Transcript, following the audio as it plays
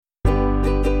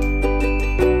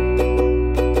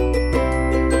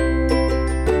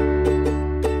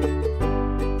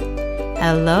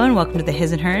Hello and welcome to the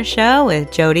His and Hers show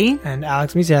with Jody and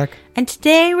Alex Misiak. And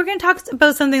today we're going to talk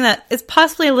about something that is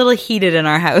possibly a little heated in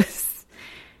our house.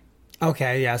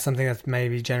 Okay, yeah, something that's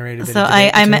maybe generated a bit so of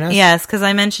debate between us. Yes, because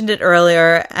I mentioned it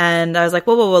earlier and I was like,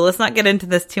 whoa, let's not get into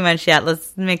this too much yet.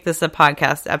 Let's make this a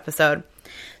podcast episode.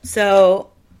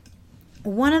 So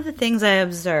one of the things I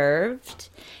observed,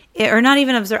 or not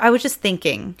even observed, I was just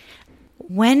thinking,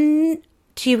 when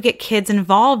do you get kids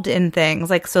involved in things?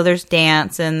 Like, so there's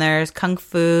dance and there's kung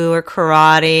fu or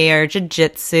karate or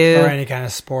jiu-jitsu. Or any kind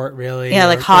of sport, really. Yeah,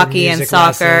 like hockey and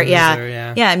soccer.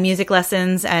 Yeah, music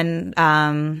lessons and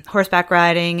horseback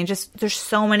riding and just, there's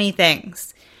so many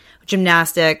things.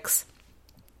 Gymnastics.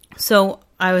 So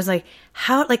I was like,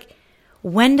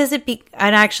 when does it be?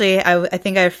 And actually, I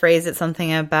think I phrased it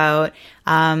something about,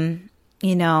 are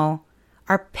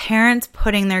parents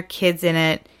putting their kids in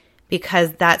it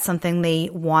because that's something they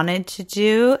wanted to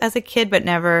do as a kid but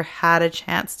never had a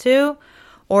chance to?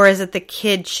 Or is it the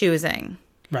kid choosing?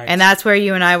 Right. And that's where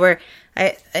you and I were,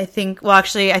 I think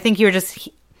you were just,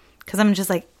 because I'm just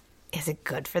like, is it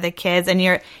good for the kids? And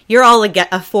you're all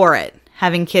for it,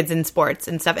 having kids in sports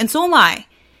and stuff. And so am I.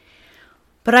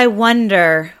 But I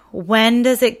wonder, when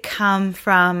does it come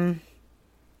from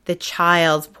the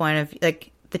child's point of view?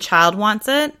 Like, the child wants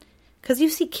it? Because you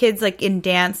see kids like in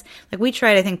dance, like we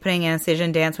tried, I think, putting Anastasia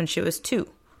in dance when she was 2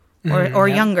 or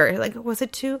younger. Like, was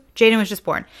it 2? Jaden was just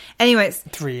born. Anyways.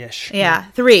 3-ish. Yeah,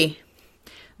 3.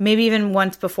 Maybe even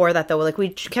once before that, though. Like, we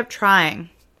kept trying.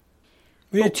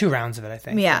 We had 2 rounds of it, I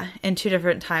think. Yeah, in 2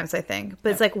 different times, I think.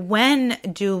 But it's like, when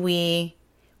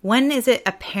is it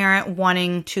a parent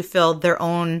wanting to fulfill their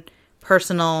own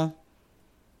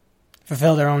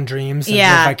dreams and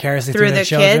live vicariously through their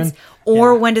children? Kids,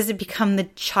 or when does it become the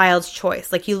child's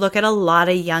choice? Like, you look at a lot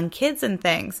of young kids and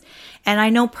things, and I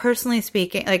know personally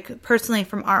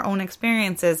from our own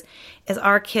experiences, is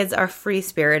our kids are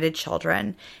free-spirited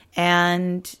children,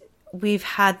 and we've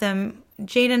had them.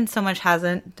 Jaden so much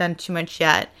hasn't done too much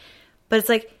yet, but it's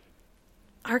like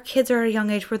our kids are at a young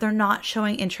age where they're not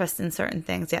showing interest in certain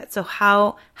things yet. So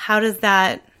how does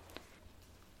that?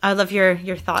 I'd love your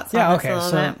thoughts on this a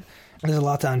little bit. There's a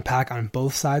lot to unpack on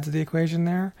both sides of the equation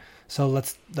there. So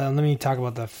let me talk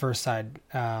about the first side,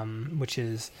 which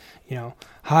is,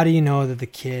 how do you know that the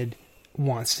kid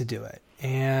wants to do it?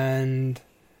 And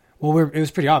it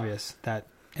was pretty obvious that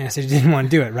Anastasia didn't want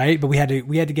to do it, right? But we had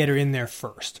to get her in there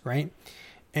first, right?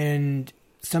 And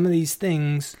some of these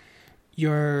things,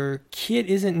 your kid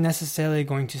isn't necessarily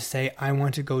going to say, I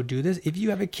want to go do this. If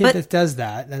you have a kid that does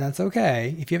that, then that's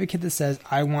okay. If you have a kid that says,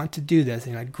 I want to do this,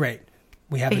 and you're like, great.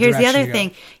 But here's the other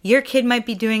thing. Your kid might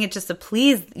be doing it just to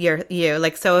please you.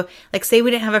 Like, so, like, say we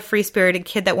didn't have a free-spirited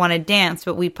kid that wanted dance,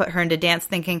 but we put her into dance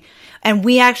thinking, and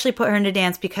we actually put her into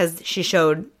dance because she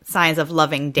showed signs of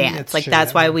loving dance.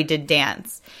 That's why we did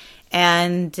dance.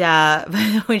 And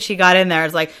when she got in there,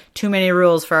 it's like too many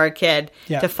rules for our kid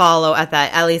to follow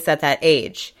at least at that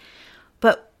age.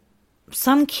 But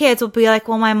some kids will be like,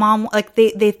 well, my mom, like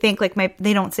they think like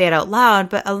they don't say it out loud,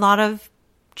 but a lot of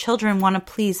children want to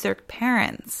please their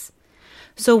parents.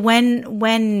 So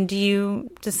when do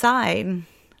you decide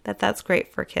that that's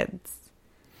great for kids,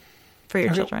 for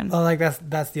your children? Well, like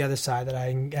that's the other side that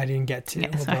I didn't get to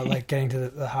about like getting to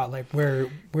the hot, like where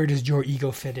does your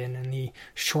ego fit in? And the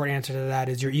short answer to that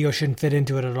is your ego shouldn't fit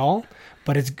into it at all,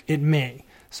 but it may.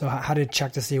 So how to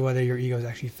check to see whether your ego is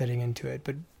actually fitting into it?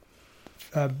 But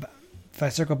if I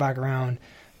circle back around,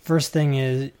 first thing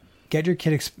is, get your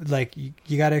kid,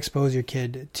 you got to expose your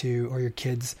kid or your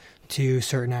kids to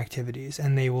certain activities,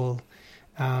 and they will,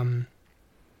 you're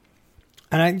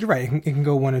right, it can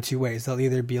go one of 2 ways. They'll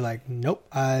either be like, nope,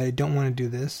 I don't want to do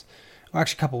this. Well,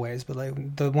 actually a couple ways, but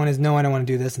like the one is, no, I don't want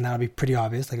to do this, and that'll be pretty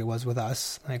obvious, like it was with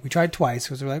us. Like, we tried twice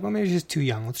because we're like, well, maybe she's too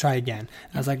young, let's try again.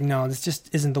 And I was like, no, this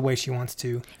just isn't the way she wants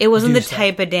to. It wasn't the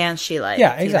type of dance she liked.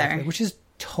 Yeah, exactly, either. Which is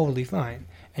totally fine.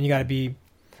 And you got to be,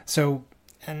 so...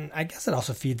 And I guess it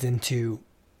also feeds into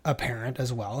a parent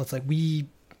as well. It's like we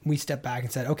stepped back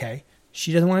and said, okay,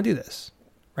 she doesn't want to do this,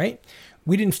 right?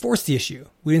 We didn't force the issue.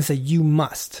 We didn't say, you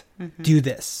must do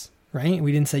this, right?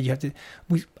 We didn't say you have to.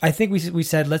 I think we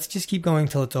said, let's just keep going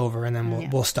till it's over, and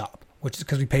then we'll stop, which is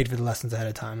because we paid for the lessons ahead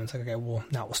of time. And it's like, okay, well,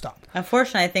 now we'll stop.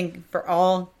 Unfortunately, I think for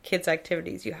all kids'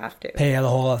 activities, you have to pay the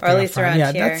whole thing. Or at least around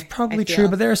here. Yeah, that's probably true.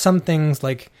 But there are some things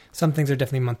are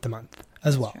definitely month to month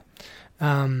as well.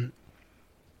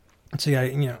 So yeah,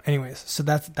 anyways, so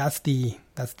that's the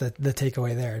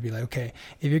takeaway there. It'd be like, okay,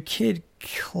 if your kid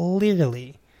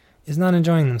clearly is not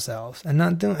enjoying themselves and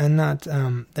then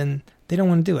they don't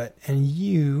want to do it, and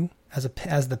you as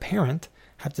the parent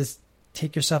have to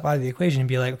take yourself out of the equation and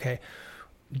be like, okay,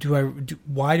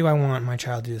 why do I want my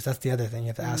child to do this? That's the other thing. You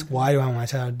have to ask, why do I want my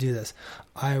child to do this?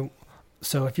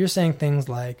 So if you're saying things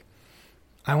like,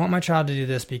 I want my child to do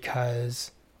this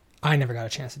because I never got a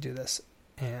chance to do this,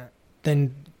 and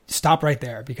then stop right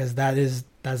there, because that's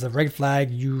a red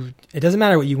flag. It doesn't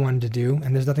matter what you wanted to do,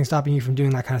 and there's nothing stopping you from doing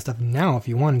that kind of stuff now if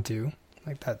you wanted to,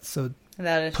 like that. So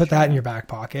put that in your back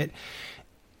pocket.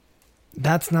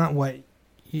 That's not what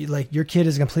your kid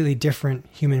is a completely different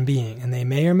human being, and they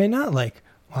may or may not like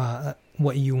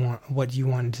what you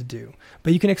wanted to do,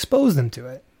 but you can expose them to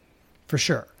it for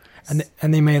sure.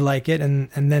 And they may like it, and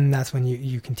then that's when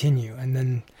you continue. And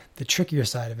then the trickier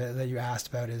side of it that you asked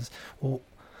about is, well,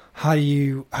 how do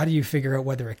you figure out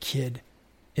whether a kid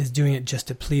is doing it just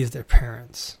to please their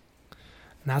parents?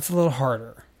 And that's a little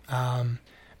harder,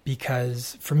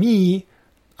 because for me,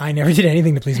 I never did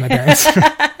anything to please my parents.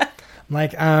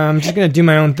 I'm just gonna do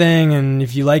my own thing, and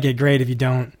if you like it, great. If you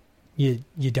don't, you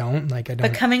don't. I don't.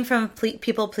 But coming from a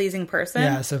people pleasing person,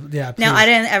 yeah. So yeah. Now I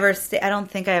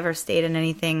don't think I ever stayed in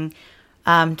anything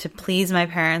to please my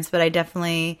parents, but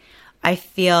I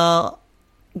feel,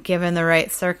 given the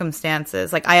right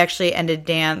circumstances, I actually ended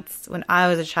dance when I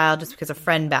was a child just because a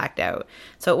friend backed out.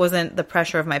 So it wasn't the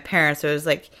pressure of my parents; it was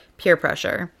peer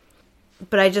pressure.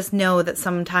 But I just know that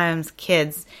sometimes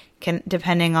kids can,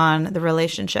 depending on the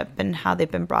relationship and how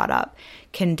they've been brought up,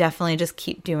 can definitely just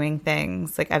keep doing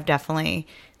things. I've definitely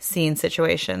seen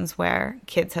situations where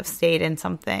kids have stayed in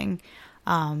something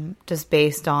just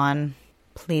based on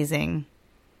pleasing.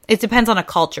 It depends on a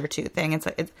culture too thing. It's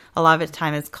a lot of the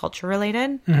time it's culture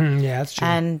related. Mm-hmm, yeah, that's true.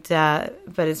 And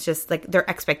but it's just their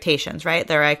expectations, right?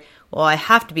 They're like, well, I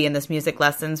have to be in this music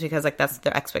lessons because that's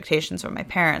their expectations from my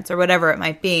parents or whatever it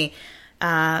might be.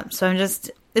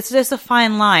 So it's just a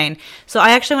fine line. So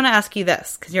I actually want to ask you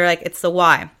this, because you're it's the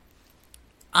why.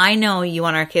 I know you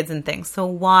want our kids in things. So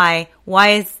why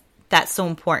is that so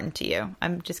important to you?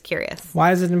 I'm just curious.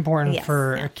 Why is it important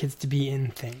for our kids to be in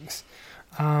things?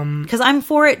 Because I'm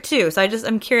for it too. So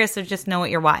I'm curious to just know what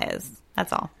your why is.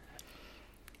 That's all.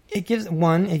 It gives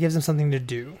them something to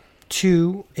do.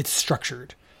 2, it's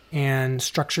structured, and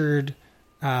structured,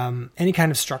 any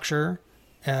kind of structure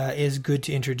is good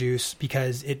to introduce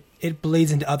because it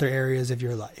bleeds into other areas of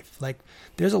your life.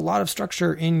 There's a lot of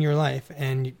structure in your life,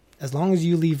 and as long as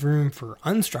you leave room for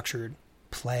unstructured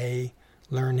play,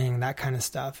 learning, that kind of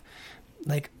stuff,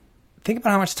 think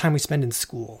about how much time we spend in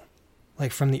school,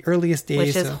 from the earliest days.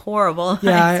 Which is horrible.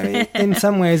 Yeah, in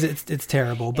some ways it's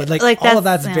terrible, but all of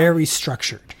that's very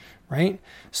structured, right?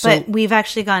 So, but we've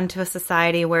actually gotten to a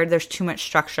society where there's too much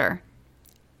structure.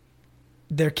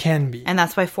 There can be. And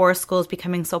that's why forest school is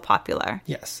becoming so popular.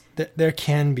 Yes, there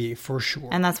can be, for sure.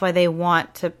 And that's why they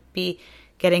want to be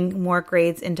getting more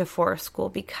grades into forest school,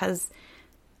 because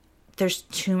there's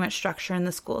too much structure in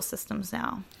the school systems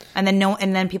now. And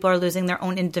then people are losing their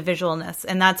own individualness.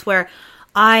 And that's where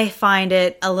I find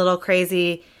it a little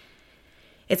crazy.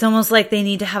 It's almost like they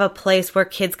need to have a place where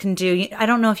kids can do, I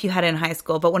don't know if you had it in high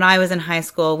school, but when I was in high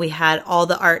school, we had all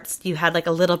the arts. You had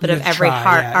a little bit of every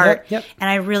art. Yep. And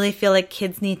I really feel like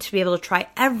kids need to be able to try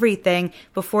everything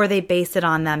before they base it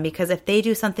on them. Because if they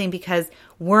do something because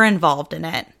we're involved in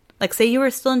it, say you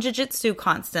were still in jiu-jitsu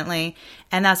constantly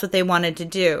and that's what they wanted to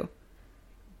do.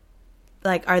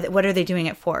 What are they doing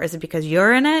it for? Is it because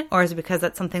you're in it, or is it because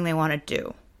that's something they want to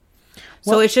do?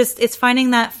 Well, so it's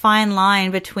finding that fine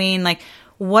line between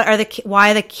why are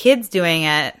the kids doing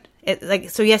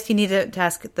it? So yes, you need to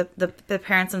ask the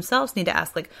parents themselves need to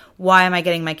ask why am I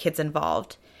getting my kids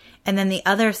involved? And then the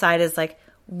other side is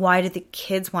why do the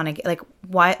kids want to get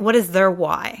why? What is their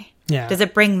why? Yeah. Does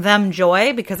it bring them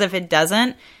joy? Because if it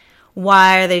doesn't,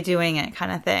 why are they doing it?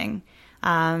 Kind of thing.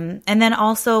 And then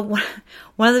also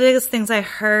one of the biggest things I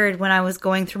heard when I was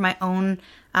going through my own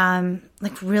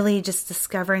really just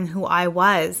discovering who I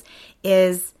was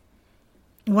is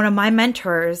one of my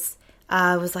mentors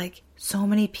was so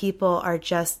many people are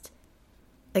just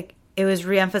it was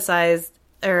reemphasized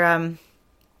or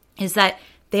is that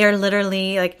they are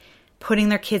literally putting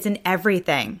their kids in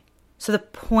everything. So the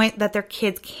point that their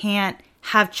kids can't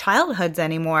have childhoods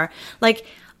anymore.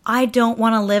 I don't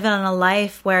want to live in a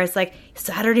life where it's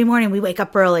Saturday morning we wake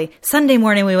up early, Sunday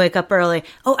morning we wake up early.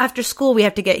 Oh, after school we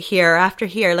have to get here, after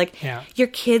here. Your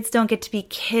kids don't get to be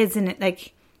kids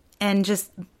and just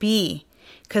be.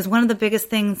 Because one of the biggest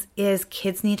things is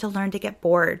kids need to learn to get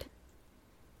bored.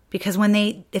 Because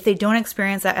if they don't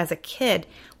experience that as a kid,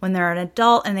 when they're an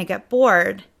adult and they get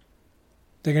bored,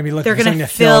 they're going to be looking. They're going to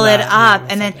fill it up,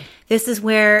 and then this is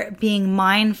where being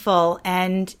mindful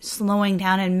and slowing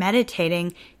down and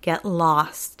meditating get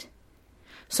lost.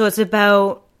 So it's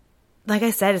about like I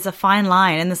said, it's a fine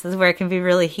line, and this is where it can be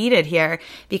really heated here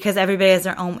because everybody has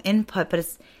their own input, but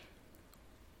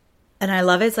and I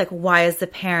love it. It's like, why is the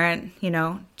parent,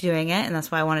 doing it? And that's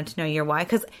why I wanted to know your why,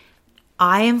 because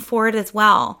I am for it as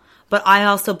well, but I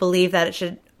also believe that it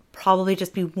should probably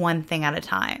just be one thing at a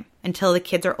time until the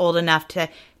kids are old enough to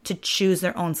choose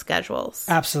their own schedules.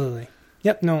 Absolutely.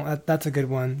 Yep. No, that's a good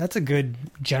one. That's a good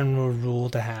general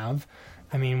rule to have.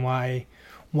 I mean, why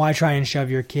try and shove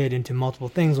your kid into multiple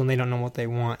things when they don't know what they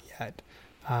want yet?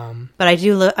 But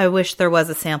I wish there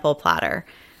was a sample platter.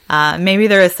 Maybe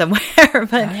there is somewhere,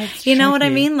 but you know what I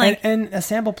mean? Like, and a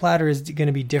sample platter is going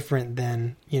to be different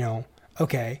than,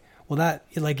 okay, well that,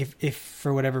 like if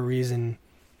for whatever reason,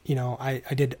 I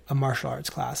did a martial arts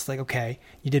class, like, okay,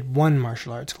 you did one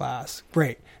martial arts class.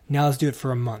 Great. Now let's do it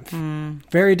for a month.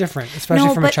 Very different,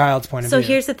 especially from a child's point of view. So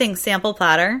here's the thing, sample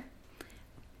platter,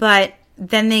 but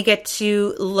then they get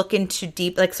to look into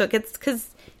deep, like, so it gets, because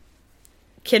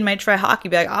kid might try hockey,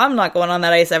 be like, I'm not going on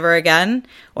that ice ever again.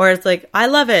 Or it's like, I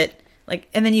love it. Like,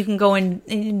 and then you can go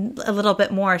in a little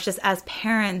bit more. It's just as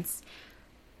parents,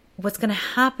 what's going to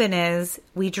happen is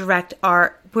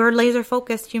we're laser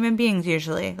focused human beings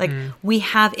usually. Like we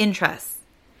have interests.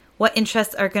 What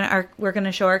interests we're going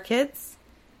to show our kids?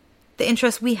 The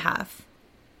interests we have.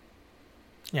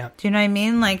 Yeah. Do you know what I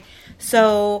mean? Like,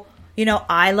 so,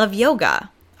 I love yoga.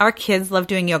 Our kids love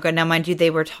doing yoga. Now, mind you, they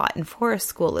were taught in forest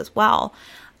school as well.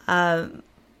 But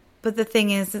the thing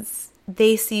is,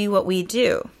 they see what we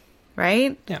do,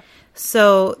 right? Yeah.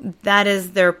 So that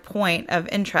is their point of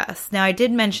interest. Now, I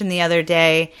did mention the other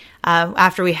day,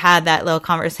 after we had that little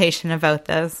conversation about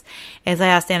this, is I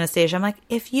asked Anastasia, I'm like,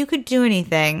 if you could do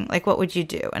anything, like, what would you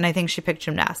do? And I think she picked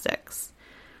gymnastics.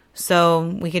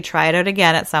 So we could try it out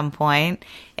again at some point.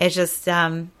 It's just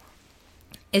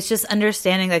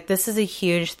understanding, like, this is a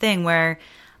huge thing where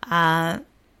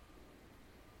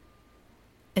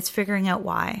it's figuring out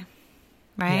why,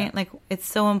 right? Yeah. Like, it's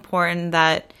so important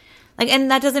that, like,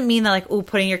 and that doesn't mean that, like,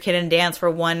 putting your kid in dance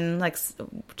for one, like,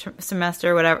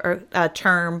 semester or whatever, or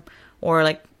term, or,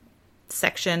 like,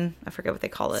 section. I forget what they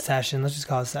call it. Session. Let's just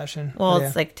call it session. Well,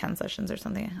 it's like 10 sessions or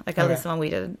something. Like, at least the one we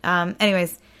did.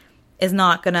 Anyways, is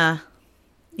not gonna,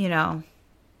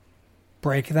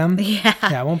 break them. Yeah.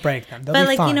 Yeah, it won't break them. They'll but, be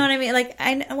like, fine. you know what I mean? Like,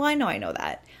 I know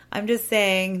that. I'm just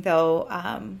saying, though,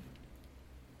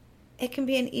 it can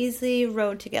be an easy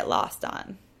road to get lost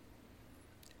on.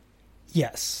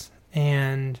 Yes.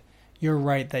 And you're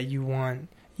right that you want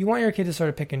your kid to sort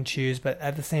of pick and choose, but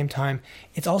at the same time,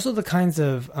 it's also the kinds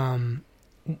of,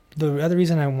 the other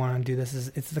reason I want to do this is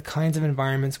it's the kinds of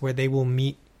environments where they will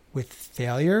meet with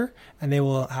failure and they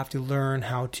will have to learn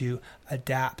how to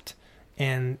adapt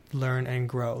and learn and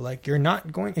grow. Like, if you're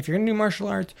going to do martial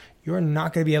arts, you're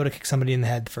not going to be able to kick somebody in the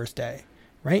head the first day,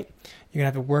 right? You're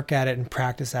going to have to work at it and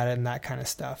practice at it and that kind of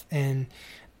stuff. And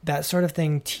that sort of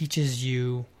thing teaches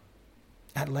you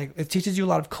a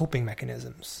lot of coping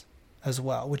mechanisms as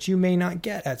well, which you may not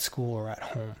get at school or at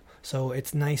home. So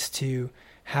it's nice to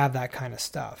have that kind of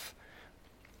stuff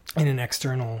in an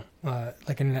external,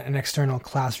 an external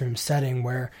classroom setting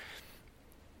where,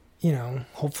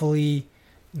 hopefully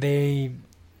they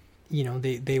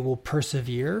will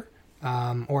persevere,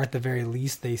 or at the very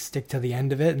least they stick to the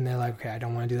end of it and they're like, okay, I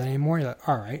don't want to do that anymore. You're like,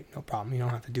 all right, no problem. You don't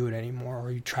have to do it anymore.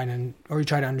 Or you try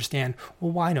to understand,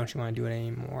 well, why don't you want to do it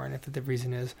anymore? And if the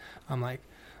reason is, I'm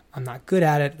not good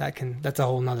at it, that's a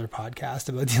whole nother podcast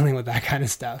about dealing with that kind of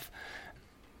stuff.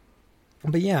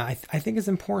 But yeah, I think it's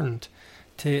important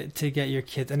to get your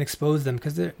kids and expose them,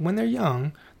 because when they're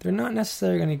young, they're not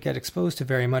necessarily going to get exposed to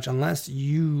very much unless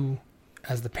you,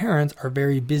 as the parents, are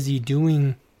very busy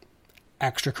doing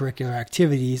extracurricular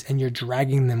activities and you're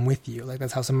dragging them with you. Like,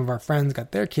 that's how some of our friends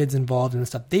got their kids involved in the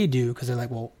stuff they do, because they're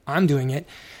like, well, I'm doing it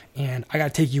and I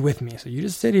got to take you with me. So you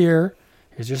just sit here,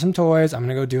 here's just some toys, I'm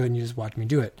going to go do it, and you just watch me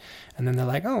do it. And then they're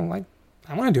like, oh, like,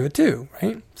 I want to do it too,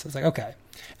 right? So it's like, okay.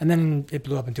 And then it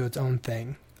blew up into its own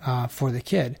thing for the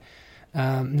kid.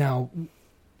 Now,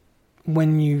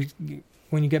 when you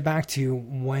get back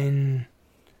to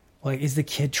is the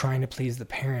kid trying to please the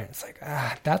parent? It's like,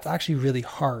 that's actually really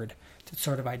hard to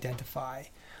sort of identify.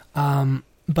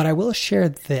 But I will share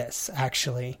this,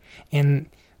 actually, and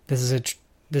this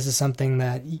is something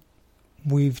that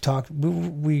we talk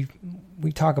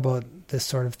about this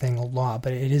sort of thing a lot,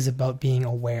 but it is about being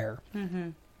aware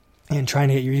and trying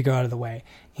to get your ego out of the way.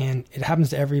 And it happens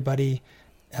to everybody.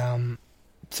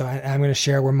 So I'm going to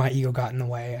share where my ego got in the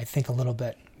way, I think, a little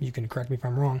bit. You can correct me if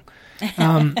I'm wrong.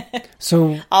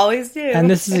 So always do. And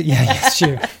this is it's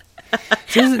true.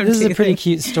 So this is a pretty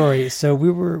cute story. So we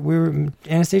were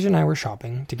Anastasia and I were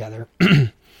shopping together,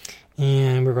 and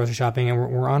we were grocery shopping, and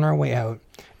we're on our way out,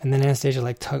 And then Anastasia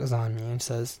like tugs on me and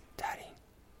says, Daddy.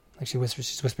 Like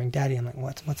she's whispering, Daddy. I'm like,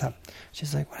 what's up?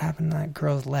 She's like, what happened to that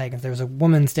girl's leg? And there was a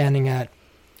woman standing at,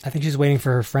 I think she was waiting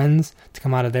for her friends to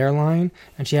come out of their line.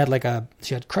 And she had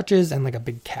crutches and like a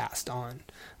big cast on,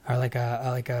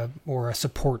 or or a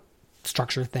support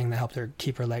structure thing that helped her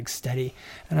keep her legs steady.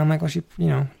 And I'm like, well,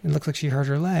 it looks like she hurt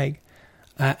her leg.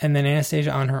 And then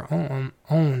Anastasia on her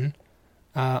own,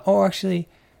 actually,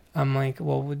 I'm like,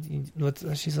 well,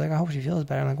 she's like, I hope she feels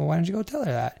better. I'm like, well, why don't you go tell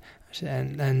her that?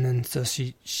 And then so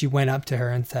she went up to her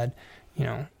and said, she's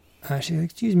like,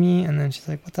 excuse me. And then she's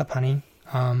like, what's up, honey?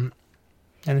 And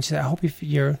then she said, I hope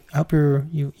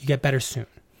you get better soon.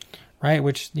 Right.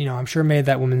 Which, I'm sure made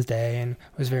that woman's day and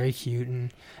was very cute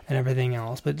and everything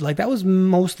else. But like, that was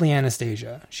mostly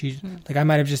Anastasia. Like, I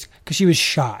might have just, cause she was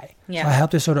shy. Yeah. So I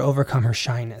helped her sort of overcome her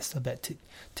shyness a bit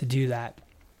to do that.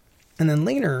 And then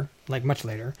later, like much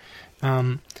later,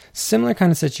 similar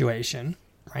kind of situation.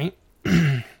 Right.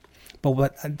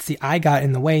 But I got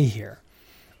in the way here.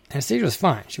 Anastasia was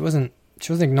fine. She wasn't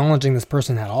acknowledging this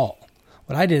person at all.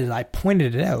 What I did is I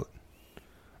pointed it out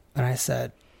and I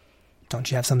said, don't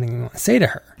you have something you want to say to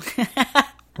her?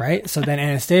 Right? So then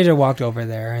Anastasia walked over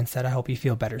there and said, I hope you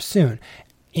feel better soon.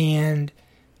 And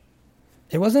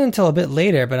it wasn't until a bit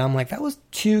later, but I'm like, that was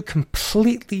two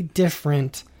completely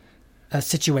different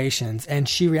situations. And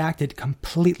she reacted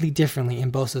completely differently in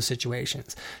both those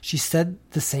situations. She said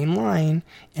the same line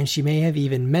and she may have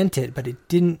even meant it, but it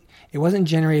wasn't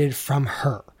generated from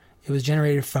her. It was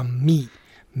generated from me.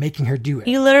 Making her do it.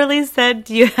 You literally said,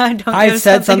 I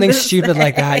said something stupid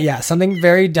like that. Yeah, something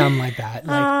very dumb like that.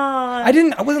 Like,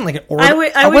 I wasn't like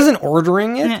I wasn't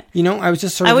ordering it. I was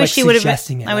just sort of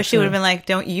suggesting it. I wish she would have been like,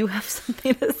 don't you have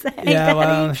something to say? Yeah, Daddy?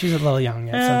 Well, she's a little young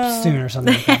yet, so soon or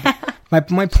something like that.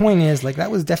 But my point is, like, that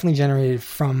was definitely generated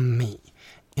from me.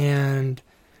 And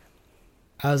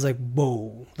I was like,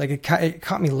 whoa. Like, it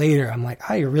caught me later. I'm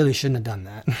like, I really shouldn't have done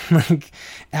that. Like,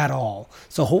 at all.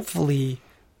 So hopefully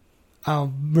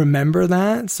I'll remember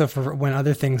that. So for when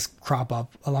other things crop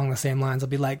up along the same lines, I'll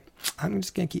be like, I'm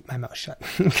just going to keep my mouth shut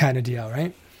kind of deal.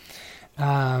 Right.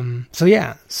 So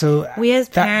yeah. So we as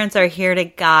parents are here to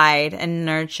guide and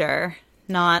nurture,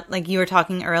 not like you were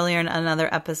talking earlier in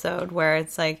another episode where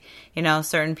it's like,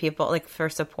 certain people like for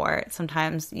support,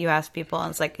 sometimes you ask people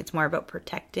and it's like, it's more about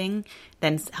protecting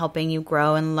than helping you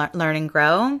grow and learn and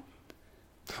grow.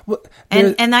 Well,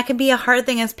 and that can be a hard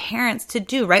thing as parents to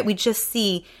do, right? We just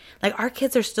see, like, our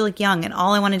kids are still young and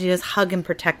all I want to do is hug and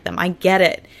protect them. I get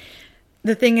it.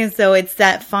 The thing is, though, it's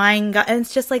that fine, and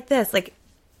it's just like this. Like,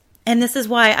 and this is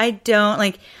why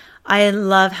I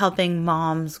love helping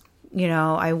moms.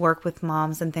 I work with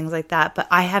moms and things like that, but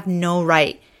I have no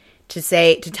right to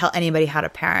tell anybody how to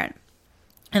parent.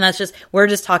 And we're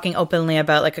just talking openly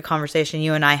about like a conversation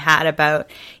you and I had about,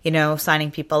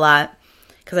 signing people up.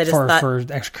 Because I just thought for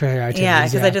extracurricular activities. Yeah,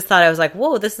 because I just thought I was like,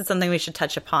 whoa, this is something we should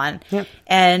touch upon. Yep.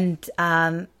 And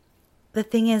the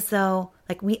thing is, though,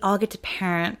 like, we all get to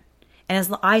parent, and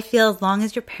I feel as long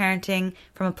as you're parenting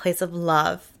from a place of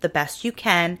love, the best you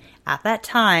can at that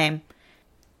time,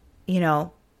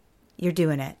 you're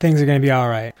doing it. Things are going to be all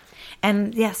right.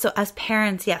 And yeah, so as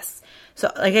parents, yes.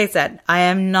 So like I said, I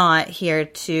am not here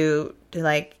to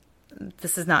like,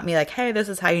 this is not me like, hey, this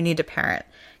is how you need to parent.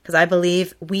 Because I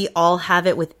believe we all have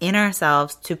it within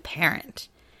ourselves to parent.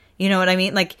 You know what I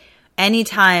mean? Like,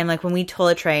 anytime, like when we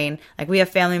toilet train, like we have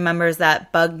family members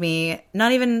that bug me.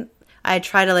 Not even, I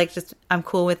try to like just, I'm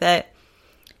cool with it.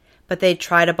 But they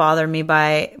try to bother me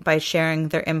by sharing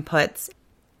their inputs.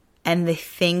 And they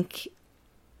think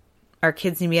our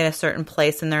kids need to be at a certain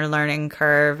place in their learning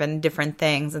curve and different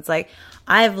things. It's like,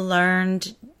 I've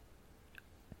learned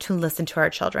to listen to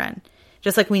our children.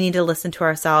 Just like we need to listen to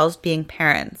ourselves being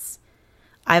parents.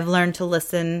 I've learned to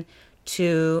listen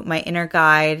to my inner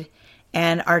guide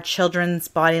and our children's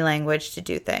body language to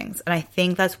do things. And I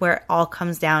think that's where it all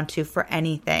comes down to for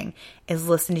anything, is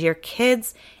listen to your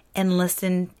kids and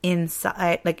listen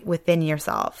inside, like within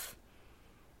yourself.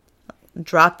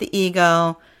 Drop the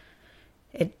ego.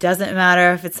 It doesn't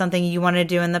matter if it's something you want to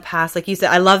do in the past. Like you said,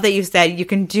 I love that you said you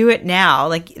can do it now.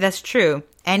 Like, that's true.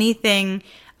 Anything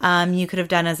you could have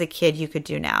done as a kid, you could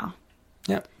do now.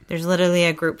 Yep. There's literally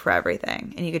a group for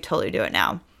everything, and you could totally do it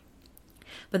now.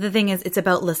 But the thing is, it's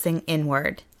about listening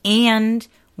inward and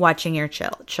watching your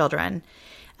children.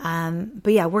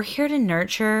 But yeah, we're here to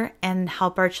nurture and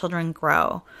help our children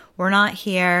grow. We're not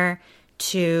here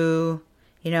to,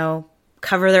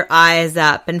 cover their eyes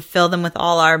up and fill them with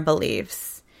all our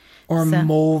beliefs. Or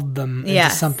mold them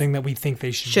into something that we think they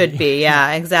should be.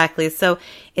 Yeah, exactly. So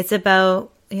it's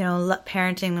about,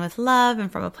 parenting with love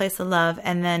and from a place of love.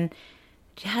 And then,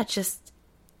 just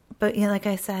but you know, like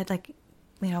I said, like,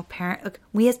 you know,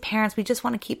 we as parents, we just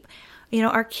want to keep, you know,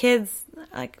 our kids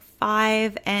like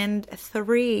 5 and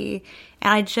 3,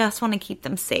 and I just want to keep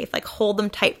them safe, like hold them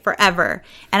tight forever.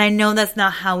 And I know that's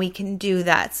not how we can do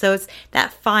that. So it's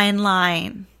that fine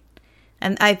line.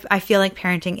 And I feel like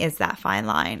parenting is that fine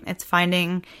line. It's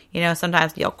finding, you know,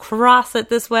 sometimes you'll cross it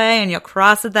this way and you'll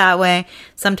cross it that way.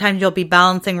 Sometimes you'll be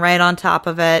balancing right on top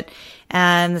of it.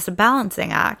 And it's a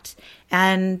balancing act.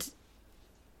 And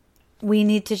we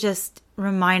need to just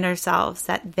remind ourselves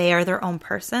that they are their own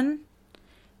person.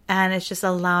 And it's just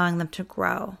allowing them to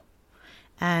grow.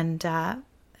 And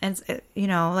you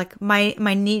know, like my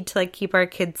need to like keep our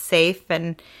kids safe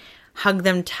and hug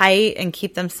them tight and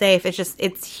keep them safe.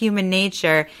 It's human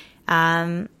nature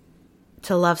to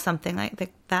love something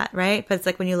like that, right? But it's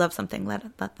like when you love something,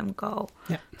 let them go.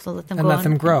 Yeah. So let them go. And let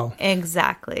them grow.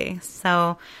 Exactly.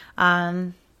 So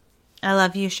I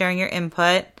love you sharing your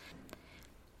input.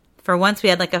 For once, we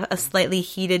had like a slightly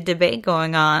heated debate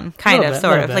going on, kind of,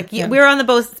 sort of. Like we were on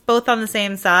both on the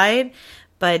same side,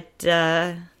 but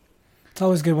it's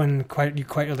always good when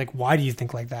you're like, why do you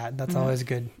think like that? That's always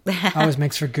good. Always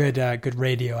makes for good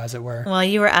radio, as it were. Well,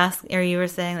 you were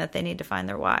saying that they need to find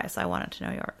their why, so I wanted to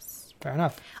know yours. Fair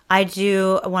enough. I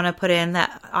do want to put in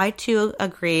that I too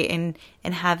agree in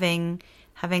having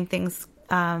things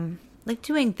like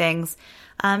doing things.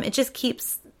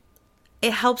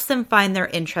 It helps them find their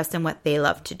interest in what they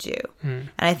love to do.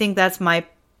 And I think that's my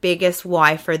biggest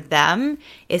why for them,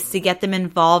 is to get them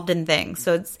involved in things.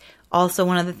 So it's also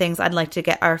one of the things I'd like to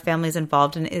get our families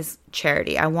involved in is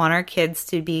charity. I want our kids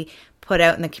to be put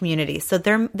out in the community. So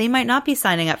they might not be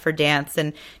signing up for dance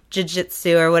and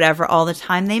jiu-jitsu or whatever all the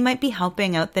time. They might be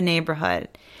helping out the neighborhood,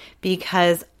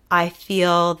 because I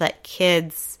feel that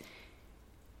kids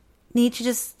need to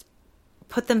just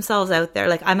put themselves out there.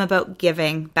 Like, I'm about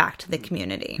giving back to the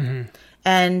community.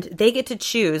 And they get to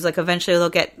choose. Like, eventually they'll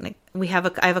get, like, I have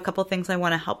a couple things I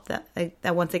want to help them,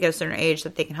 that once they get a certain age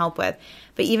that they can help with.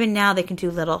 But even now they can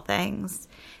do little things.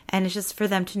 And it's just for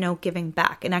them to know giving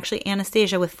back. And actually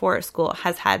Anastasia with Forest School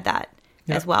has had that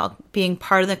as well, being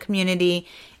part of the community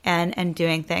and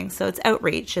doing things. So it's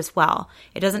outreach as well.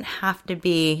 It doesn't have to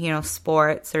be, you know,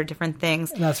 sports or different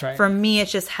things. That's right. For me,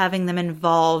 it's just having them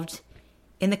involved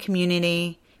in the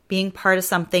community, being part of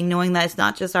something, knowing that it's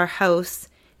not just our house.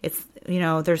 It's, you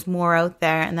know, there's more out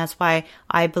there. And that's why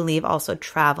I believe also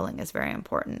traveling is very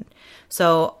important.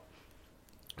 So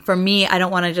for me, I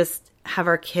don't want to just have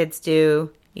our kids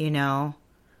do, you know,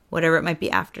 whatever it might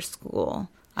be after school.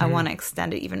 I want to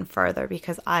extend it even further,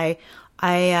 because I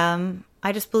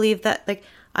just believe that, like,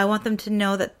 I want them to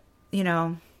know that, you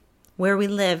know, where we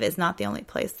live is not the only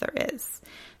place there is.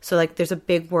 So, like, there's a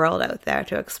big world out there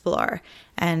to explore,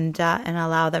 and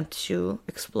allow them to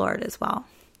explore it as well.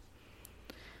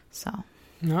 So,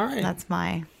 all right, that's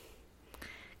my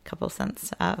couple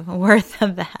cents worth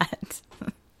of that.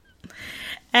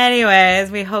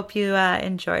 Anyways, we hope you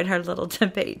enjoyed our little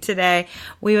debate today.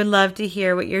 We would love to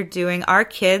hear what you're doing. Our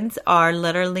kids are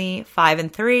literally 5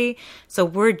 and 3, so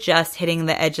we're just hitting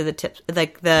the edge of the tip,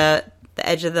 like the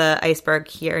edge of the iceberg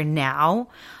here now.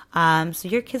 So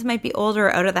your kids might be older,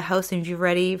 out of the house, and you've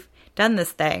already done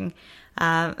this thing.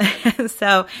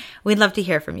 So we'd love to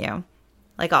hear from you,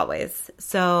 like always.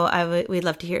 So we'd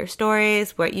love to hear your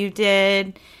stories, what you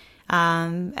did,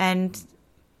 and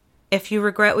if you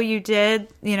regret what you did,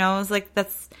 you know, it's like I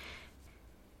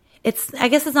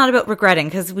guess it's not about regretting,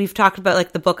 because we've talked about,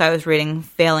 like, the book I was reading,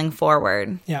 Failing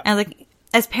Forward. Yeah. And, like,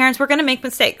 as parents, we're going to make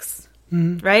mistakes,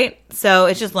 right? So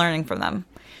it's just learning from them.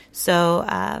 So,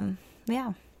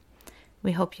 yeah,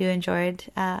 we hope you enjoyed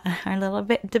our little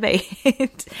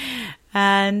debate.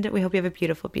 And we hope you have a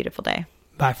beautiful, beautiful day.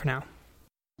 Bye for now.